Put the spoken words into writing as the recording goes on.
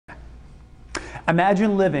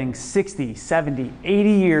Imagine living 60, 70, 80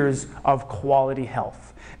 years of quality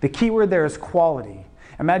health. The key word there is quality.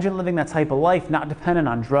 Imagine living that type of life, not dependent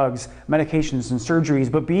on drugs, medications, and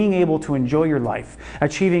surgeries, but being able to enjoy your life,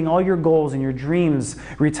 achieving all your goals and your dreams,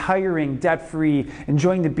 retiring debt-free,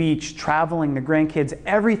 enjoying the beach, traveling, the grandkids,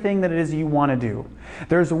 everything that it is you want to do.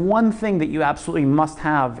 There's one thing that you absolutely must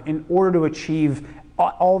have in order to achieve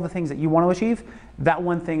all the things that you want to achieve. That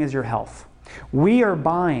one thing is your health. We are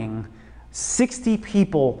buying 60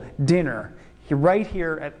 people dinner right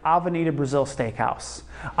here at Avenida Brazil Steakhouse.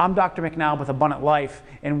 I'm Dr. McNabb with Abundant Life,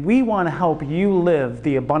 and we want to help you live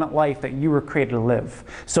the abundant life that you were created to live.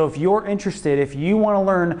 So if you're interested, if you want to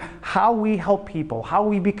learn how we help people, how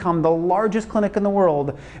we become the largest clinic in the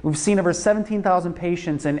world, we've seen over 17,000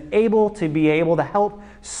 patients and able to help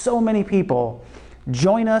so many people,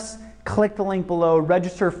 join us, click the link below,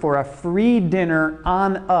 register for a free dinner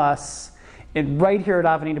on us right here at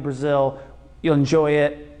Avenida Brazil. You'll enjoy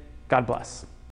it. God bless.